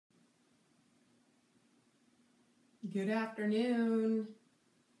Good afternoon.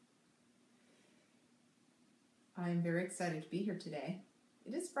 I'm very excited to be here today.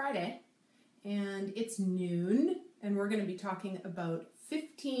 It is Friday and it's noon, and we're going to be talking about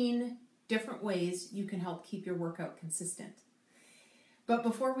 15 different ways you can help keep your workout consistent. But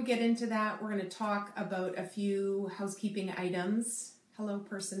before we get into that, we're going to talk about a few housekeeping items. Hello,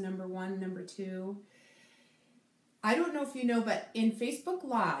 person number one, number two. I don't know if you know, but in Facebook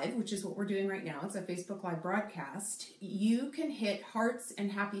Live, which is what we're doing right now, it's a Facebook Live broadcast, you can hit hearts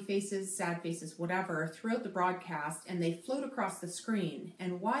and happy faces, sad faces, whatever, throughout the broadcast, and they float across the screen.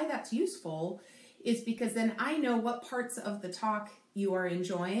 And why that's useful is because then I know what parts of the talk you are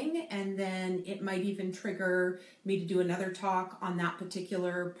enjoying, and then it might even trigger me to do another talk on that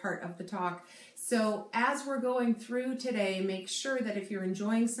particular part of the talk. So as we're going through today, make sure that if you're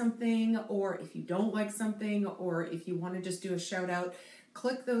enjoying something, or if you don't like something, or if you want to just do a shout out,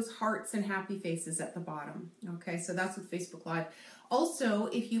 click those hearts and happy faces at the bottom. Okay, so that's with Facebook Live. Also,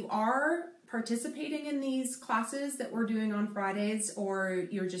 if you are participating in these classes that we're doing on Fridays, or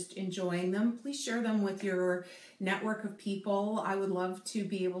you're just enjoying them, please share them with your network of people. I would love to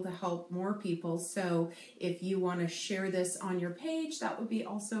be able to help more people. So if you want to share this on your page, that would be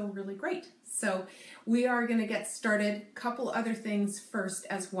also really great. So we are going to get started. Couple other things first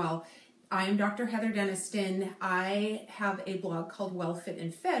as well. I am Dr. Heather Deniston. I have a blog called Well Fit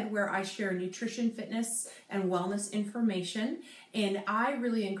and Fed where I share nutrition, fitness, and wellness information. And I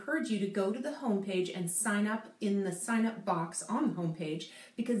really encourage you to go to the homepage and sign up in the sign up box on the homepage,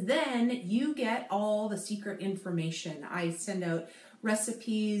 because then you get all the secret information. I send out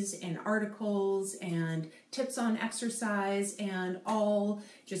recipes and articles and tips on exercise and all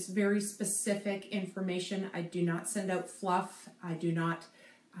just very specific information. I do not send out fluff. I do not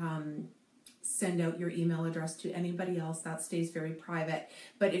send out your email address to anybody else. That stays very private.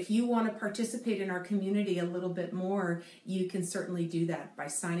 But if you want to participate in our community a little bit more, you can certainly do that by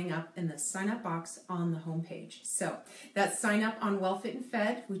signing up in the sign up box on the homepage. So that's sign up on Well Fit and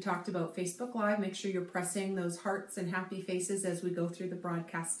Fed. We talked about Facebook Live. Make sure you're pressing those hearts and happy faces as we go through the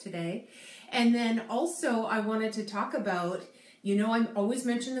broadcast today. And then also I wanted to talk about, you know, I always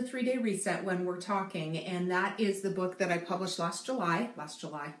mention the 3-day reset when we're talking, and that is the book that I published last July,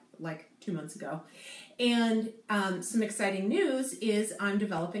 like 2 months ago. And some exciting news is I'm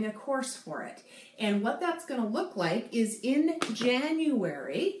developing a course for it. And what that's going to look like is in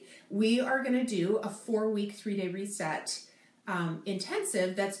January, we are going to do a 4-week 3-day reset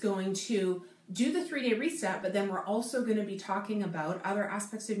intensive that's going to do the 3-day reset, but then we're also going to be talking about other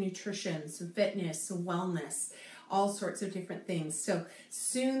aspects of nutrition, some fitness, some wellness, all sorts of different things. So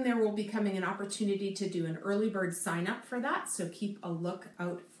soon there will be coming an opportunity to do an early bird sign up for that. So keep a look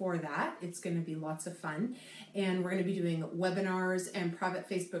out for that. It's going to be lots of fun. And we're going to be doing webinars and private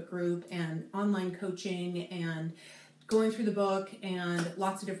Facebook group and online coaching and going through the book and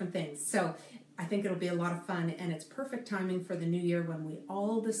lots of different things. So I think it'll be a lot of fun, and it's perfect timing for the new year when we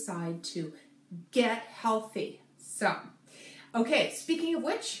all decide to get healthy. So, okay, speaking of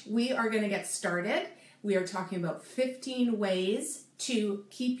which, we are going to get started. We are talking about 15 ways to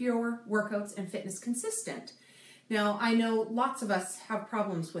keep your workouts and fitness consistent. Now, I know lots of us have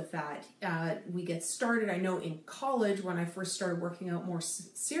problems with that. We get started. I know in college, when I first started working out more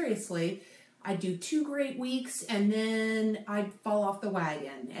seriously, I'd do 2 great weeks and then I'd fall off the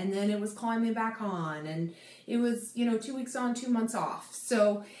wagon, and then it was climbing back on, and it was, 2 weeks on, 2 months off.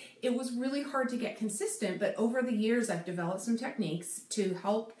 So it was really hard to get consistent, but over the years, I've developed some techniques to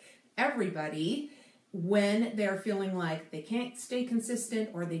help everybody when they're feeling like they can't stay consistent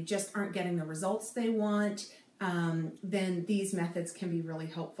or they just aren't getting the results they want. Then these methods can be really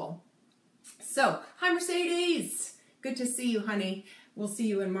helpful. So, hi Mercedes! Good to see you, honey. We'll see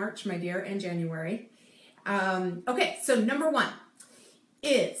you in March, my dear, and January. Okay, so number 1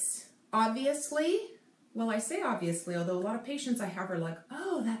 is obviously, well, I say obviously, although a lot of patients I have are like,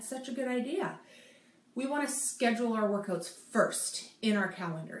 oh, that's such a good idea. We want to schedule our workouts first in our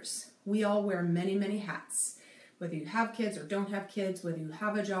calendars. We all wear many, many hats. Whether you have kids or don't have kids, whether you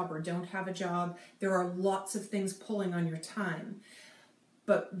have a job or don't have a job, there are lots of things pulling on your time.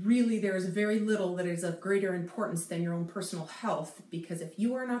 But really, there is very little that is of greater importance than your own personal health, because if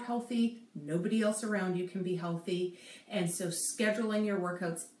you are not healthy, nobody else around you can be healthy. And so scheduling your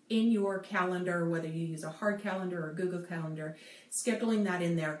workouts in your calendar, whether you use a hard calendar or Google Calendar, scheduling that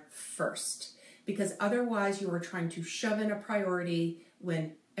in there first. Because otherwise, you are trying to shove in a priority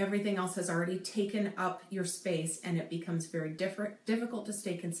when everything else has already taken up your space, and it becomes very difficult to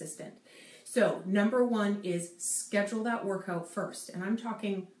stay consistent. So number 1 is schedule that workout first. And I'm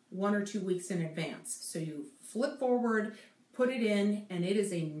talking 1 or 2 weeks in advance. So you flip forward, put it in, and it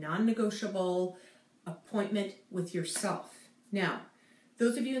is a non-negotiable appointment with yourself. Now,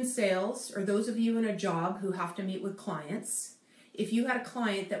 those of you in sales or those of you in a job who have to meet with clients, if you had a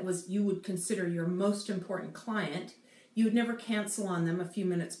client that you would consider your most important client, you would never cancel on them a few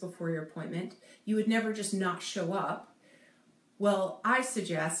minutes before your appointment. You would never just not show up. Well, I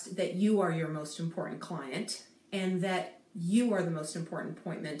suggest that you are your most important client and that you are the most important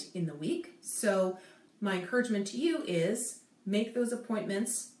appointment in the week. So my encouragement to you is make those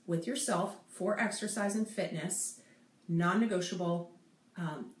appointments with yourself for exercise and fitness non-negotiable,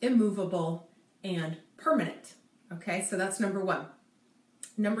 immovable, and permanent. Okay, so that's number one.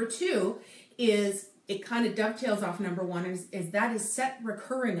 Number two is, it kind of dovetails off number one, is that is set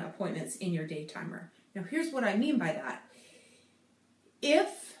recurring appointments in your day timer. Now here's what I mean by that.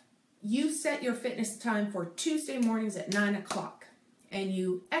 If you set your fitness time for Tuesday mornings at 9 o'clock and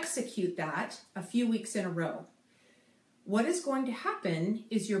you execute that a few weeks in a row, what is going to happen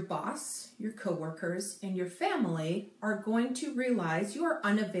is your boss, your coworkers, and your family are going to realize you are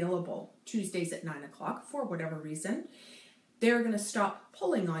unavailable Tuesdays at 9 o'clock for whatever reason. They're going to stop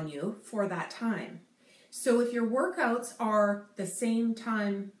pulling on you for that time. So if your workouts are the same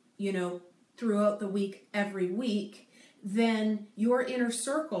time, throughout the week, every week, then your inner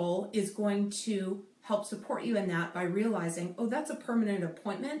circle is going to help support you in that by realizing, oh, that's a permanent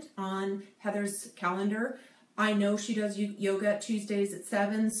appointment on Heather's calendar. I know she does yoga Tuesdays at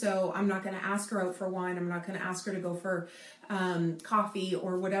 7, so I'm not going to ask her out for wine. I'm not going to ask her to go for coffee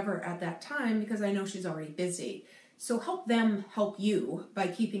or whatever at that time because I know she's already busy. So help them help you by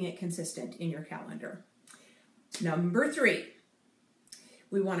keeping it consistent in your calendar. Number 3,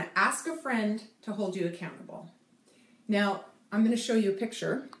 we want to ask a friend to hold you accountable. Now, I'm going to show you a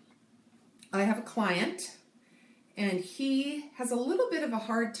picture. I have a client, and he has a little bit of a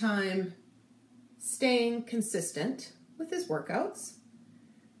hard time staying consistent with his workouts.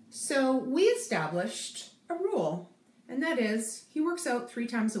 So we established a rule, and that is he works out 3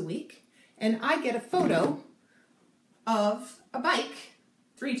 times a week, and I get a photo of a bike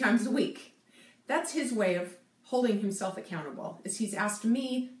 3 times a week. That's his way of holding himself accountable, is he's asked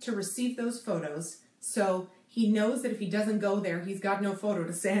me to receive those photos so he knows that if he doesn't go there, he's got no photo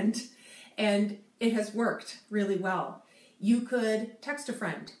to send, and it has worked really well. You could text a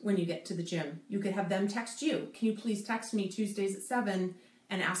friend when you get to the gym. You could have them text you. Can you please text me Tuesdays at 7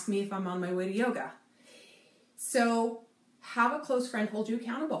 and ask me if I'm on my way to yoga? So have a close friend hold you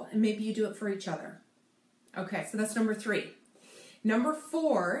accountable, and maybe you do it for each other. Okay, so that's number 3. Number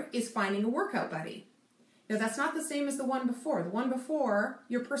 4 is finding a workout buddy. Now that's not the same as the one before. The one before,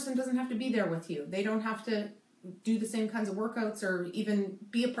 your person doesn't have to be there with you. They don't have to do the same kinds of workouts or even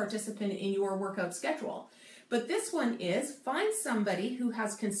be a participant in your workout schedule. But this one is find somebody who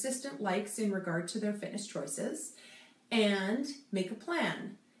has consistent likes in regard to their fitness choices and make a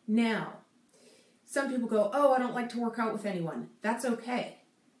plan. Now, some people go, oh, I don't like to work out with anyone. That's okay.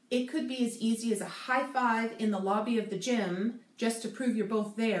 It could be as easy as a high five in the lobby of the gym just to prove you're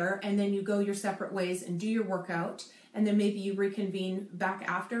both there, and then you go your separate ways and do your workout, and then maybe you reconvene back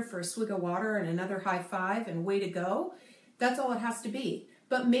after for a swig of water and another high five and way to go. That's all it has to be.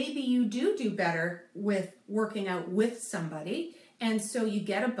 But maybe you do better with working out with somebody, and so you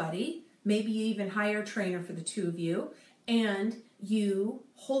get a buddy, maybe you even hire a trainer for the 2 of you, and you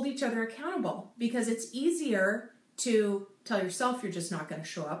hold each other accountable, because it's easier to tell yourself you're just not going to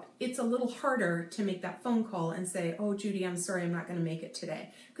show up. It's a little harder to make that phone call and say, oh, Judy, I'm sorry, I'm not going to make it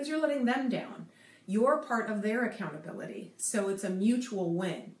today, because you're letting them down. You're part of their accountability, so it's a mutual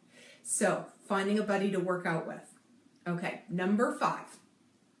win. So finding a buddy to work out with. Okay, number 5.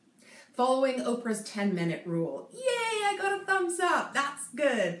 Following Oprah's 10-minute rule. Yay, I got a thumbs up. That's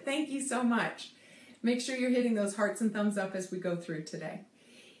good. Thank you so much. Make sure you're hitting those hearts and thumbs up as we go through today.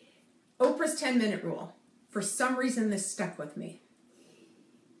 Oprah's 10-minute rule. For some reason, this stuck with me.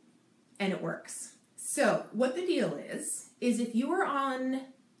 And it works. So what the deal is if you are on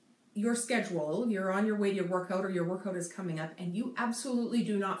your schedule, you're on your way to your workout, or your workout is coming up, and you absolutely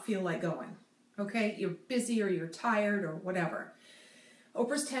do not feel like going, okay? You're busy or you're tired or whatever.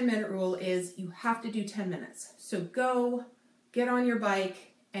 Oprah's 10-minute rule is you have to do 10 minutes. So go, get on your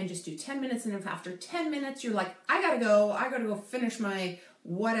bike, and just do 10 minutes. And if after 10 minutes you're like, I gotta go finish my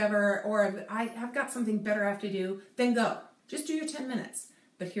whatever, or I've got something better I have to do, then go. Just do your 10 minutes.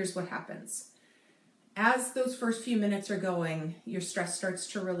 But here's what happens. As those first few minutes are going, your stress starts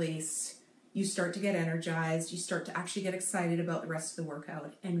to release. You start to get energized. You start to actually get excited about the rest of the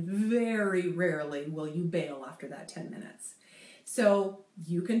workout. And very rarely will you bail after that 10 minutes. So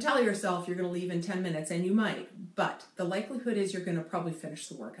you can tell yourself you're going to leave in 10 minutes, and you might, but the likelihood is you're going to probably finish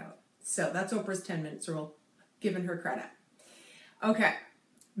the workout. So that's Oprah's 10 minutes rule, giving her credit. Okay,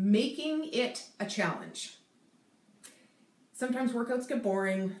 making it a challenge. Sometimes workouts get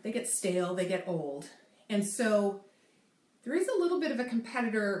boring, they get stale, they get old. And so there is a little bit of a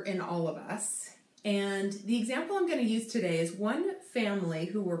competitor in all of us. And the example I'm going to use today is one family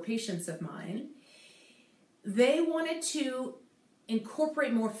who were patients of mine. They wanted to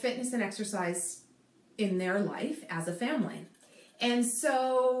incorporate more fitness and exercise in their life as a family. And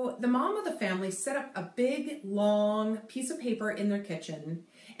so the mom of the family set up a big, long piece of paper in their kitchen,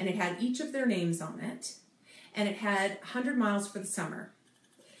 and it had each of their names on it, and it had 100 miles for the summer.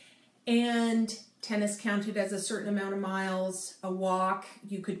 And tennis counted as a certain amount of miles, a walk,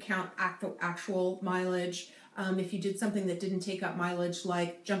 you could count actual mileage. If you did something that didn't take up mileage,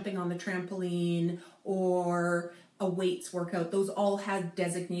 like jumping on the trampoline or a weights workout, those all had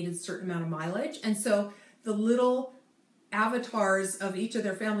designated certain amount of mileage. And so the little avatars of each of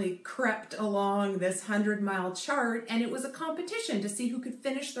their family crept along this 100-mile chart, and it was a competition to see who could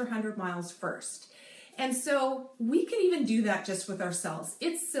finish their 100 miles first. And so we can even do that just with ourselves.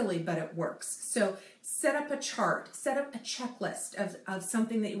 It's silly, but it works. So set up a chart, set up a checklist of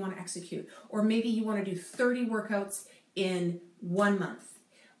something that you want to execute. Or maybe you want to do 30 workouts in 1 month,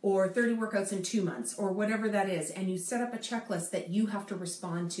 or 30 workouts in 2 months, or whatever that is. And you set up a checklist that you have to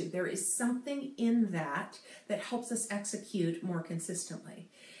respond to. There is something in that that helps us execute more consistently.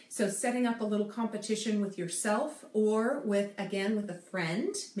 So setting up a little competition with yourself, or with a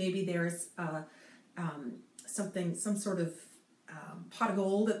friend. Maybe there's some sort of pot of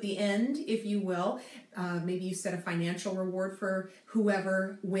gold at the end, if you will. Maybe you set a financial reward for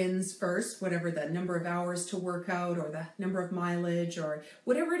whoever wins first, whatever the number of hours to work out, or the number of mileage, or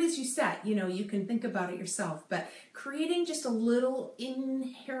whatever it is you set. You know, you can think about it yourself, but creating just a little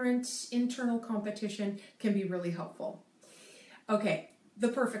inherent internal competition can be really helpful. Okay, the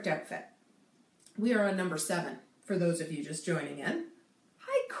perfect outfit. We are on number 7 for those of you just joining in.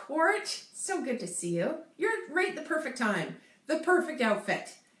 Hi, Court. So good to see you. You're right at the perfect time. The perfect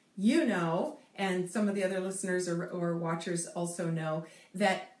outfit. You know, and some of the other listeners or watchers also know,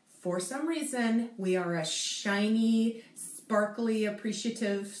 that for some reason we are a shiny, sparkly,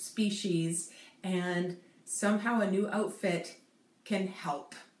 appreciative species, and somehow a new outfit can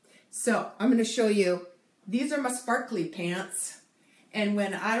help. So I'm going to show you. These are my sparkly pants, and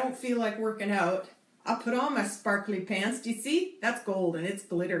when I don't feel like working out, I'll put on my sparkly pants. Do you see? That's gold and it's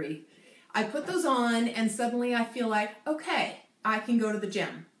glittery. I put those on and suddenly I feel like, okay, I can go to the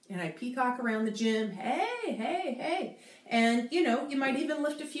gym. And I peacock around the gym. Hey, hey, hey. And you know, you might even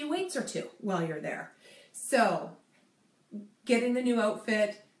lift a few weights or two while you're there. So getting the new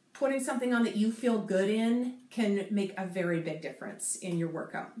outfit, putting something on that you feel good in, can make a very big difference in your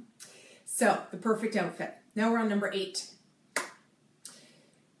workout. So the perfect outfit. Now we're on number 8.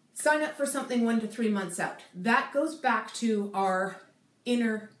 Sign up for something 1 to 3 months out. That goes back to our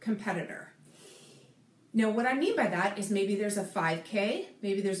inner competitor. Now, what I mean by that is maybe there's a 5K,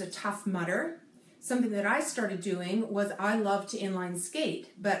 maybe there's a Tough Mudder. Something that I started doing was I love to inline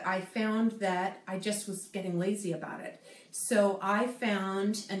skate, but I found that I just was getting lazy about it. So I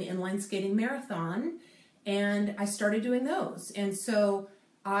found an inline skating marathon, and I started doing those. And so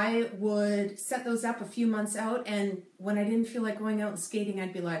I would set those up a few months out, and when I didn't feel like going out and skating,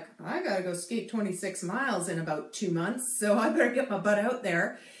 I'd be like, I gotta go skate 26 miles in about 2 months, so I better get my butt out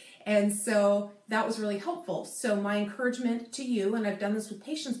there. And so that was really helpful. So my encouragement to you, and I've done this with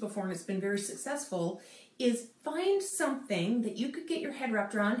patients before and it's been very successful, is find something that you could get your head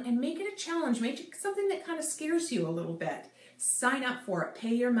wrapped around and make it a challenge, make it something that kind of scares you a little bit. Sign up for it,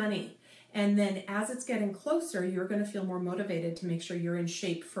 pay your money. And then as it's getting closer, you're going to feel more motivated to make sure you're in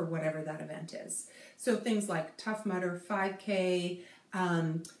shape for whatever that event is. So things like Tough Mudder, 5K,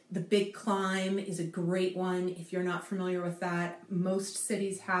 the Big Climb is a great one. If you're not familiar with that, most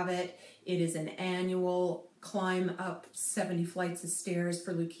cities have it. It is an annual climb up 70 flights of stairs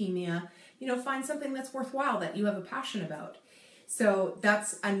for leukemia. You know, find something that's worthwhile that you have a passion about. So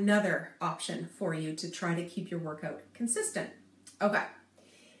that's another option for you to try to keep your workout consistent. Okay.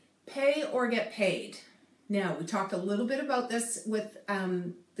 Pay or get paid. Now, we talked a little bit about this with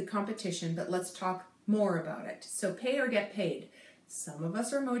the competition, but let's talk more about it. So pay or get paid. Some of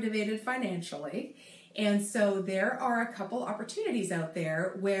us are motivated financially, and so there are a couple opportunities out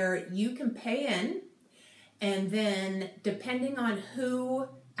there where you can pay in, and then depending on who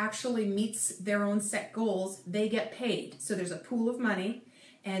actually meets their own set goals, they get paid. So there's a pool of money,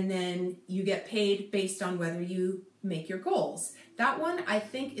 and then you get paid based on whether you make your goals. That one I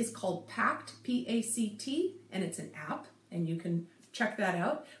think is called PACT, P-A-C-T, and it's an app, and you can check that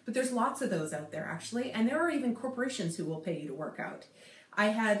out. But there's lots of those out there actually, and there are even corporations who will pay you to work out. I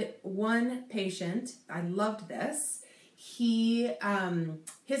had one patient, I loved this.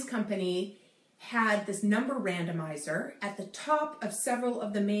 his company had this number randomizer at the top of several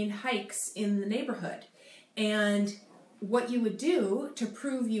of the main hikes in the neighborhood. And what you would do to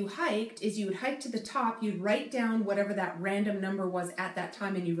prove you hiked is you would hike to the top, you'd write down whatever that random number was at that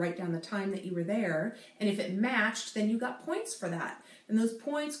time, and you write down the time that you were there. And if it matched, then you got points for that. And those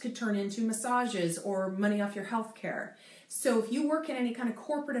points could turn into massages or money off your health care. So if you work in any kind of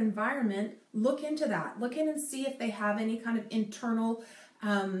corporate environment, look into that. Look in and see if they have any kind of internal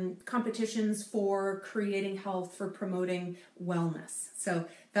competitions for creating health, for promoting wellness. So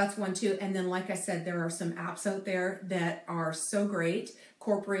that's one too. And then, like I said, there are some apps out there that are so great.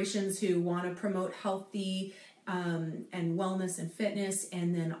 Corporations who want to promote healthy and wellness and fitness,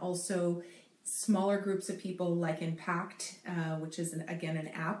 and then also smaller groups of people like Impact, which is again an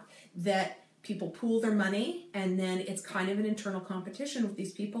app that people pool their money, and then it's kind of an internal competition with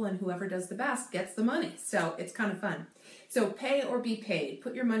these people, and whoever does the best gets the money. So it's kind of fun. So pay or be paid.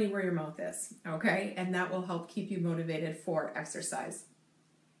 Put your money where your mouth is, okay? And that will help keep you motivated for exercise.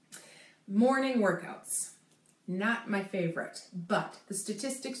 Morning workouts. Not my favorite, but the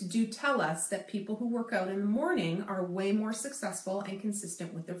statistics do tell us that people who work out in the morning are way more successful and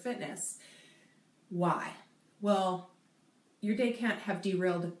consistent with their fitness. Why? Well, your day can't have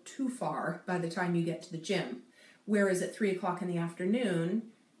derailed too far by the time you get to the gym. Whereas at 3 o'clock in the afternoon,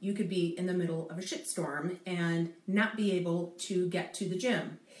 you could be in the middle of a shitstorm and not be able to get to the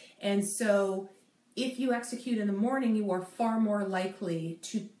gym. And so if you execute in the morning, you are far more likely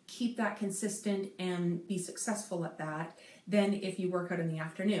to keep that consistent and be successful at that than if you work out in the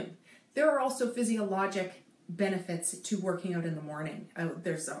afternoon. There are also physiologic benefits to working out in the morning.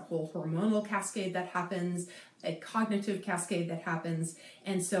 There's a whole hormonal cascade that happens, a cognitive cascade that happens,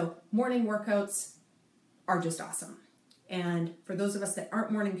 and so morning workouts are just awesome. And for those of us that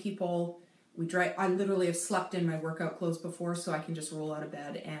aren't morning people, I literally have slept in my workout clothes before, so I can just roll out of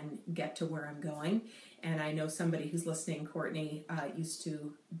bed and get to where I'm going. And I know somebody who's listening, Courtney, used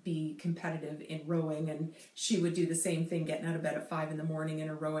to be competitive in rowing, and she would do the same thing, getting out of bed at 5 in the morning in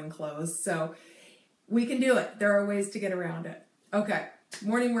her rowing clothes. So we can do it. There are ways to get around it. Okay,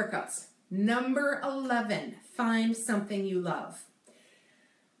 morning workouts. Number 11, find something you love.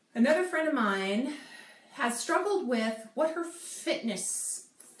 Another friend of mine has struggled with what her fitness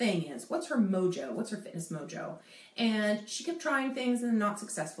thing is. What's her mojo? What's her fitness mojo? And she kept trying things and not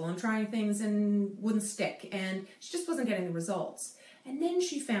successful, and trying things and wouldn't stick, and she just wasn't getting the results. And then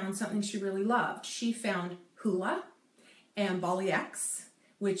she found something she really loved. She found hula and Bali X,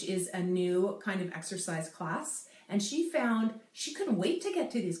 which is a new kind of exercise class. And she found she couldn't wait to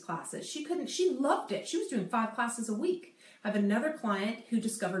get to these classes. She loved it. She was doing 5 classes a week. I have another client who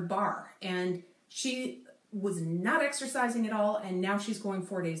discovered barre, and she was not exercising at all, and now she's going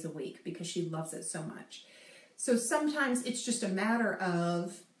 4 days a week because she loves it so much. So sometimes it's just a matter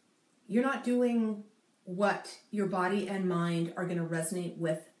of you're not doing what your body and mind are going to resonate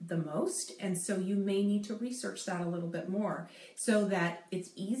with the most, and so you may need to research that a little bit more so that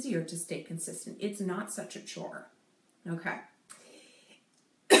it's easier to stay consistent. It's not such a chore. Okay.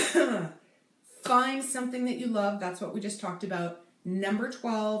 Find something that you love. That's what we just talked about. Number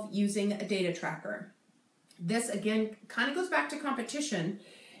 12, using a data tracker. This, again, kind of goes back to competition,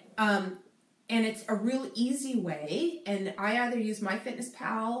 and it's a real easy way, and I either use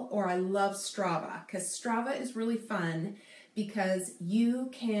MyFitnessPal or I love Strava, because Strava is really fun because you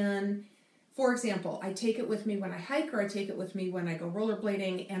can, for example, I take it with me when I hike, or I take it with me when I go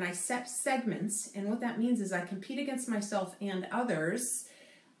rollerblading, and I set segments, and what that means is I compete against myself and others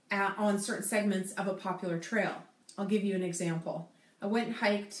on certain segments of a popular trail. I'll give you an example. I went and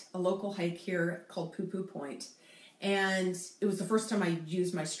hiked a local hike here called Poo Poo Point, and it was the first time I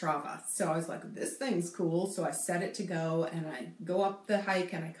used my Strava. So I was like, this thing's cool. So I set it to go, and I go up the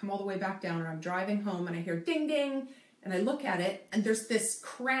hike, and I come all the way back down, and I'm driving home, and I hear ding, ding, and I look at it, and there's this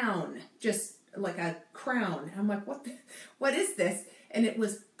crown, just like a crown. And I'm like, what is this? And it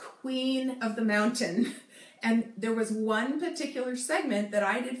was Queen of the Mountain. And there was one particular segment that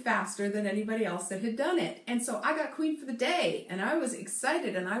I did faster than anybody else that had done it. And so I got queen for the day, and I was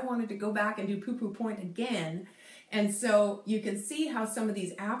excited, and I wanted to go back and do Poo Poo Point again. And so you can see how some of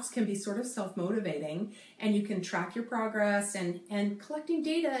these apps can be sort of self-motivating, and you can track your progress, and collecting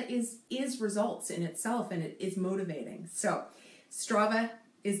data is results in itself, and it is motivating. So Strava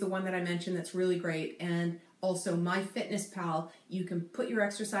is the one that I mentioned that's really great. And also MyFitnessPal, you can put your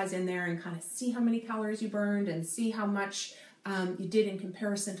exercise in there and kind of see how many calories you burned and see how much you did in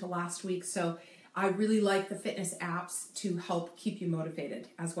comparison to last week. So I really like the fitness apps to help keep you motivated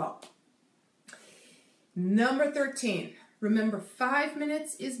as well. Number 13, remember 5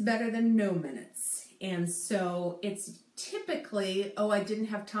 minutes is better than no minutes. And so it's typically, oh, I didn't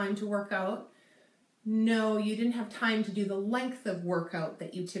have time to work out. No, you didn't have time to do the length of workout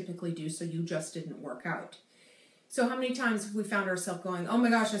that you typically do, so you just didn't work out. So how many times have we found ourselves going, oh my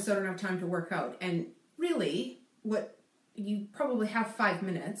gosh, I still don't have time to work out? And really, what you probably have 5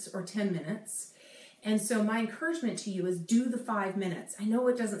 minutes or 10 minutes. And so my encouragement to you is do the 5 minutes. I know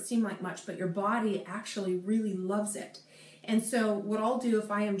it doesn't seem like much, but your body actually really loves it. And so what I'll do if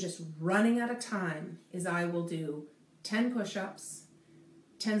I am just running out of time is I will do 10 push-ups,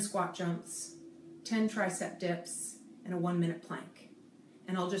 10 squat jumps, 10 tricep dips, and a 1-minute plank.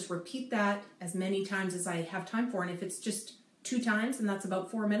 And I'll just repeat that as many times as I have time for. And if it's just 2 times and that's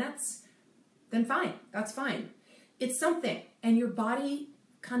about 4 minutes, then fine, that's fine. It's something, and your body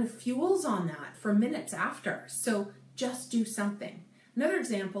kind of fuels on that for minutes after. So just do something. Another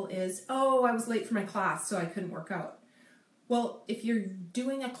example is, oh, I was late for my class, so I couldn't work out. Well, if you're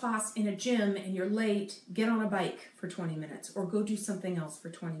doing a class in a gym and you're late, get on a bike for 20 minutes or go do something else for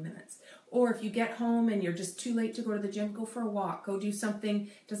 20 minutes. Or if you get home and you're just too late to go to the gym, go for a walk, go do something.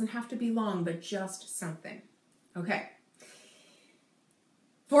 It doesn't have to be long, but just something. Okay.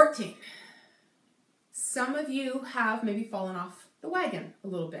 14. Some of you have maybe fallen off the wagon a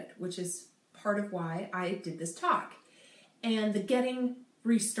little bit, which is part of why I did this talk. And the getting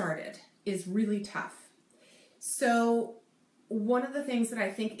restarted is really tough. So one of the things that I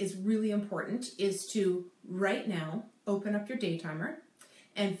think is really important is to right now open up your day timer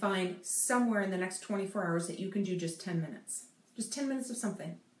and find somewhere in the next 24 hours that you can do just 10 minutes. Just 10 minutes of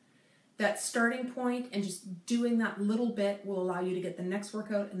something. That starting point and just doing that little bit will allow you to get the next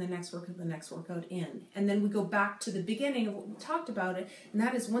workout and the next workout and the next workout in. And then we go back to the beginning of what we talked about it, and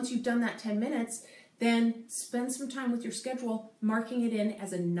that is once you've done that 10 minutes, then spend some time with your schedule marking it in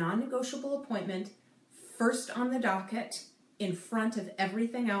as a non-negotiable appointment, first on the docket, in front of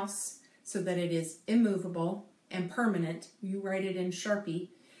everything else so that it is immovable and permanent. You write it in Sharpie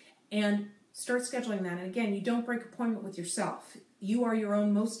and start scheduling that. And again, you don't break appointment with yourself. You are your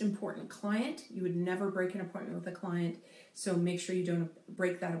own most important client. You would never break an appointment with a client, so make sure you don't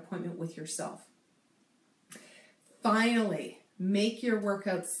break that appointment with yourself. Finally, make your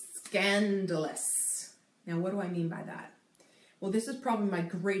workouts scandalous. Now, what do I mean by that? Well, this is probably my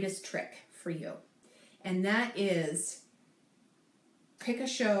greatest trick for you, and that is pick a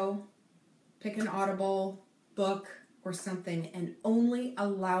show, pick an Audible book or something, and only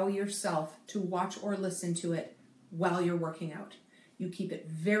allow yourself to watch or listen to it while you're working out. You keep it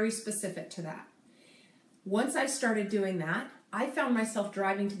very specific to that. Once I started doing that, I found myself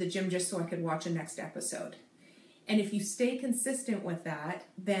driving to the gym just so I could watch a next episode. And if you stay consistent with that,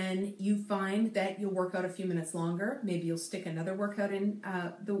 then you find that you'll work out a few minutes longer. Maybe you'll stick another workout in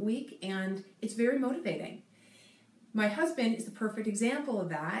the week, and it's very motivating. My husband is the perfect example of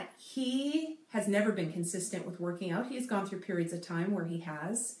that. He has never been consistent with working out. He has gone through periods of time where he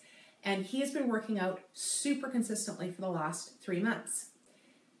has. And he has been working out super consistently for the last 3 months.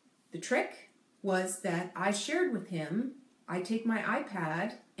 The trick was that I shared with him, I take my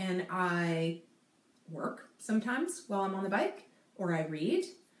iPad and I work sometimes while I'm on the bike, or I read,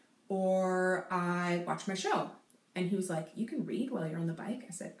 or I watch my show. And he was like, you can read while you're on the bike?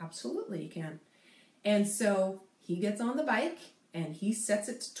 I said, absolutely you can. And so he gets on the bike and he sets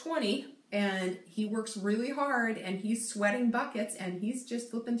it to 20 and he works really hard and he's sweating buckets and he's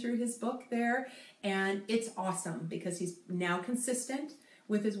just flipping through his book there. And it's awesome because he's now consistent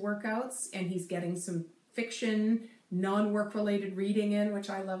with his workouts and he's getting some fiction, non-work related reading in, which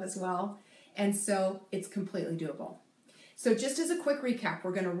I love as well. And so it's completely doable. So just as a quick recap,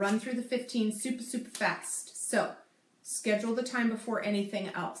 we're going to run through the 15 super fast. So schedule the time before anything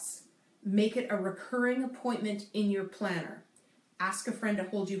else. Make it a recurring appointment in your planner. Ask a friend to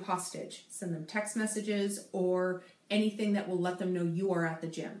hold you hostage. Send them text messages or anything that will let them know you are at the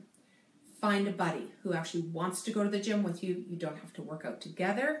gym. Find a buddy who actually wants to go to the gym with you. You don't have to work out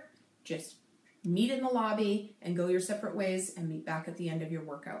together. Just meet in the lobby and go your separate ways and meet back at the end of your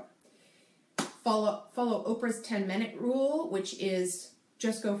workout. Follow Oprah's 10-minute rule, which is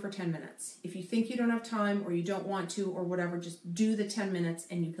just go for 10 minutes. If you think you don't have time or you don't want to or whatever, just do the 10 minutes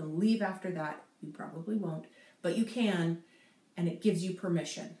and you can leave after that. You probably won't, but you can. And it gives you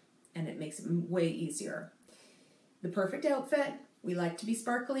permission, and it makes it way easier. The perfect outfit. We like to be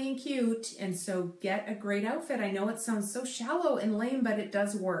sparkly and cute, and so get a great outfit. I know it sounds so shallow and lame, but it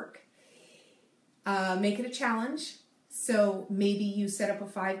does work. Make it a challenge. So maybe you set up a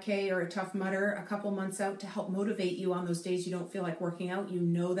 5K or a Tough Mudder a couple months out to help motivate you on those days you don't feel like working out. You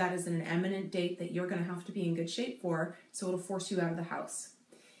know that is an imminent date that you're going to have to be in good shape for, so it'll force you out of the house.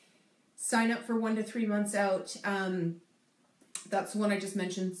 Sign up for 1 to 3 months out. That's the one I just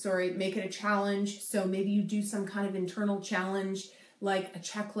mentioned, sorry. Make it a challenge. So maybe you do some kind of internal challenge, like a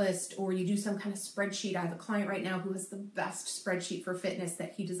checklist, or you do some kind of spreadsheet. I have a client right now who has the best spreadsheet for fitness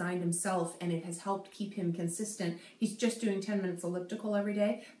that he designed himself, and it has helped keep him consistent. He's just doing 10 minutes elliptical every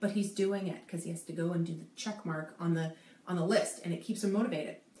day, but he's doing it because he has to go and do the check mark on the list, and it keeps him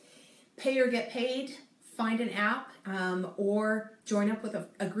motivated. Pay or get paid. Find an app or join up with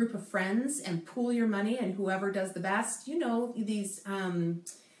a group of friends and pool your money, and whoever does the best. You know, these,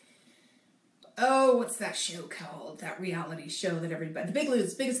 what's that show called? That reality show that everybody,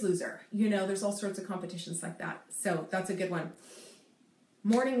 Biggest Loser. You know, there's all sorts of competitions like that. So that's a good one.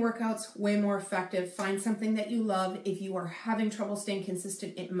 Morning workouts, way more effective. Find something that you love. If you are having trouble staying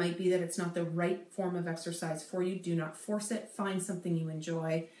consistent, it might be that it's not the right form of exercise for you. Do not force it. Find something you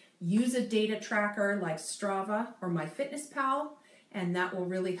enjoy. Use a data tracker like Strava or MyFitnessPal, and that will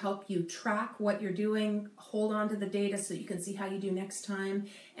really help you track what you're doing. Hold on to the data so you can see how you do next time.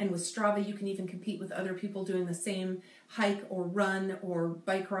 And with Strava, you can even compete with other people doing the same hike or run or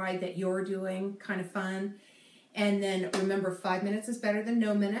bike ride that you're doing. Kind of fun. And then remember, 5 minutes is better than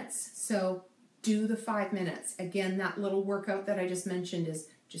no minutes. So do the 5 minutes. Again, that little workout that I just mentioned is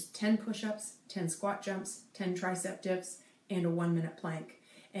just 10 push-ups, 10 squat jumps, 10 tricep dips, and a 1 minute plank.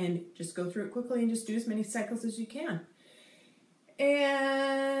 And just go through it quickly and just do as many cycles as you can.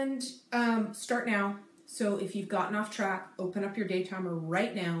 And start now. So if you've gotten off track, open up your day timer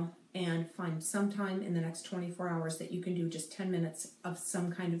right now and find some time in the next 24 hours that you can do just 10 minutes of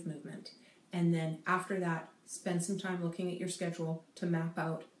some kind of movement. And then after that, spend some time looking at your schedule to map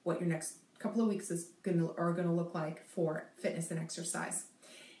out what your next couple of weeks are going to look like for fitness and exercise.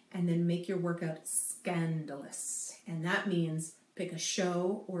 And then make your workout scandalous. And that means pick a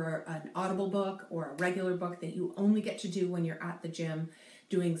show or an Audible book or a regular book that you only get to do when you're at the gym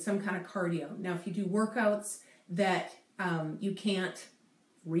doing some kind of cardio. Now, if you do workouts that you can't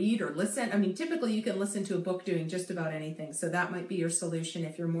read or listen, I mean, typically you can listen to a book doing just about anything. So that might be your solution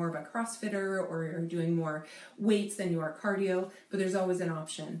if you're more of a CrossFitter or you're doing more weights than you are cardio, but there's always an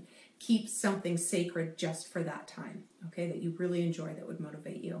option. Keep something sacred just for that time, okay, that you really enjoy that would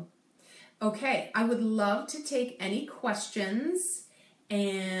motivate you. Okay, I would love to take any questions.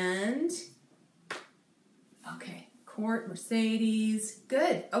 And, okay, Court, Mercedes,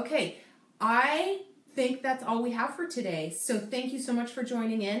 good. Okay, I think that's all we have for today. So thank you so much for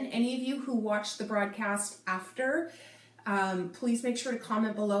joining in. Any of you who watched the broadcast after, please make sure to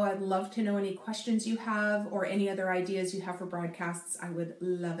comment below. I'd love to know any questions you have or any other ideas you have for broadcasts. I would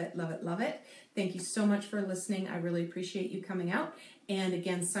love it, love it, love it. Thank you so much for listening. I really appreciate you coming out. And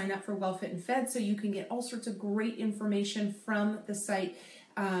again, sign up for Well Fit and Fed so you can get all sorts of great information from the site,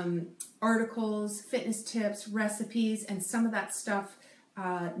 articles, fitness tips, recipes, and some of that stuff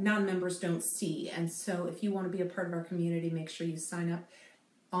non-members don't see. And so if you want to be a part of our community, make sure you sign up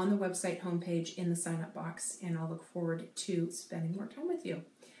on the website homepage in the sign up box, and I'll look forward to spending more time with you.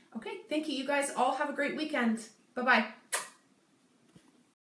 Okay, thank you. You guys all have a great weekend. Bye-bye.